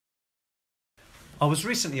I was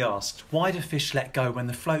recently asked, why do fish let go when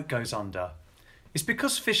the float goes under? It's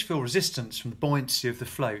because fish feel resistance from the buoyancy of the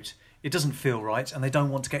float. It doesn't feel right and they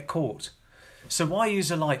don't want to get caught. So why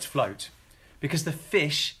use a light float? Because the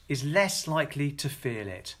fish is less likely to feel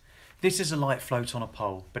it. This is a light float on a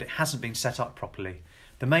pole, but it hasn't been set up properly.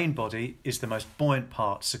 The main body is the most buoyant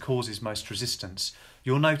part, so causes most resistance.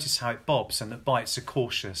 You'll notice how it bobs and that bites are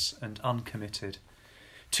cautious and uncommitted.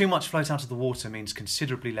 Too much float out of the water means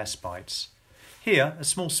considerably less bites. Here, a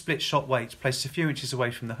small split-shot weight placed a few inches away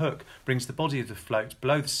from the hook brings the body of the float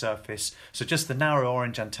below the surface, so just the narrow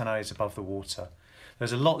orange antennae is above the water.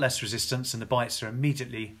 There's a lot less resistance and the bites are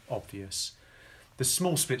immediately obvious. The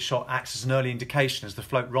small split shot acts as an early indication as the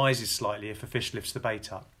float rises slightly if a fish lifts the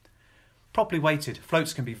bait up. Properly weighted,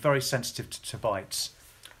 floats can be very sensitive to bites.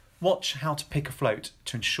 Watch how to pick a float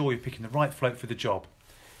to ensure you're picking the right float for the job.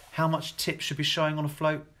 How much tip should be showing on a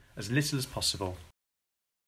float? As little as possible.